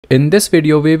In this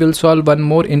video, we will solve one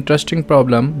more interesting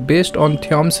problem based on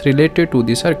theorems related to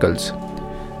the circles.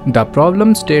 The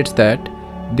problem states that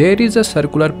there is a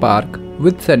circular park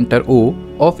with center O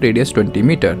of radius 20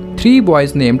 meter. Three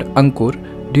boys named Ankur,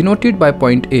 denoted by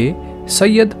point A,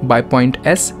 Syed by point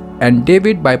S and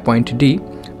David by point D,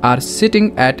 are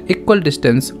sitting at equal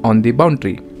distance on the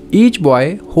boundary. Each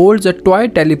boy holds a toy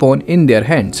telephone in their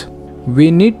hands.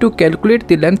 We need to calculate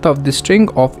the length of the string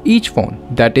of each phone,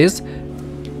 that is,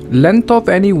 length of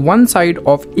any one side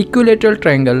of equilateral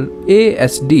triangle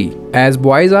ASD. As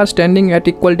boys are standing at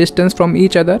equal distance from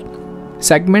each other,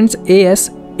 segments AS,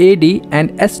 AD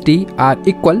and ST are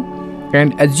equal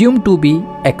and assumed to be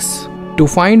X. To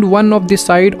find one of the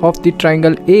side of the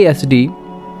triangle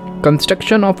ASD,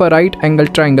 construction of a right angle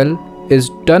triangle is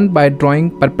done by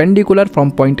drawing perpendicular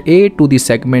from point A to the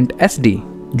segment SD.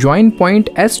 Join point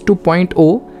S to point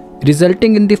O,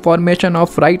 resulting in the formation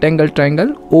of right angle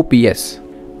triangle OPS.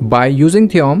 By using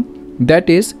theorem, that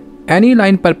is, any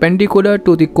line perpendicular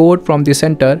to the chord from the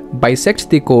center bisects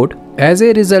the chord. As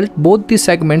a result, both the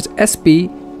segments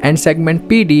SP and segment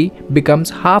PD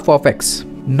becomes half of X.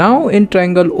 Now in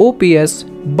triangle OPS,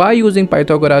 by using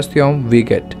Pythagoras theorem, we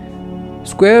get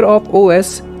square of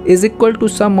OS is equal to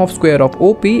sum of square of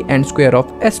OP and square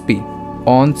of SP.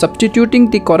 On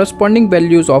substituting the corresponding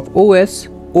values of OS,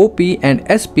 OP and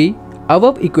SP,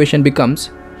 our equation becomes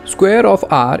square of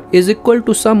R is equal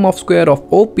to sum of square of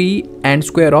OP and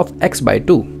square of X by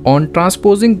 2. On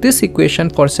transposing this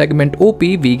equation for segment OP,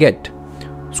 we get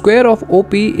square of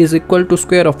OP is equal to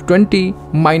square of 20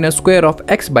 minus square of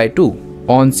X by 2.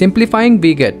 On simplifying,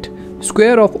 we get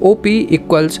square of OP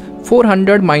equals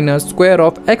 400 minus square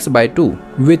of X by 2,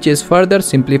 which is further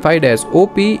simplified as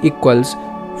OP equals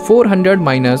 400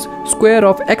 minus square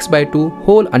of X by 2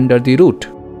 whole under the root.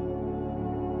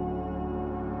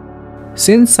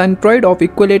 Since centroid of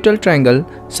equilateral triangle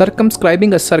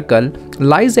circumscribing a circle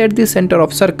lies at the center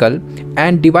of circle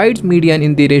and divides median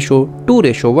in the ratio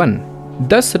 2:1,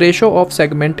 thus ratio of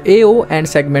segment AO and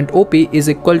segment OP is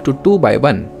equal to 2 by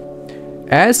 1.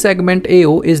 As segment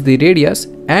AO is the radius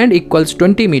and equals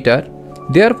 20 meter,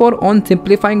 therefore on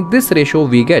simplifying this ratio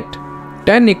we get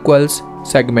 10 equals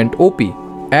segment OP.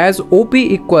 As OP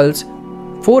equals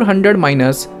 400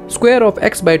 minus square of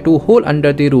X by 2 whole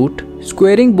under the root,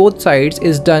 squaring both sides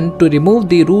is done to remove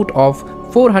the root of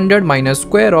 400 minus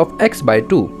square of X by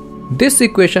 2. This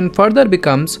equation further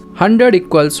becomes 100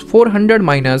 equals 400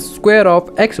 minus square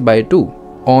of X by 2.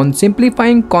 On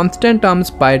simplifying constant terms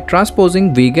by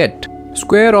transposing, we get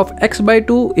square of X by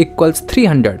 2 equals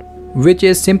 300, which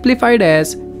is simplified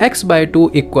as X by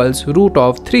 2 equals root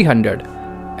of 300.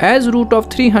 As root of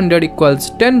 300 equals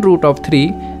 10 root of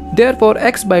 3, therefore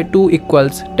X by 2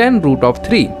 equals 10 root of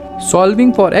 3.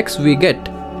 Solving for X, we get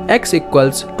X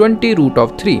equals 20 root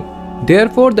of 3.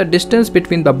 Therefore the distance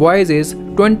between the boys is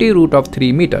 20 root of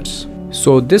 3 meters.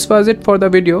 So this was it for the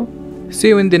video. See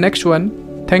you in the next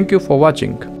one. Thank you for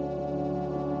watching.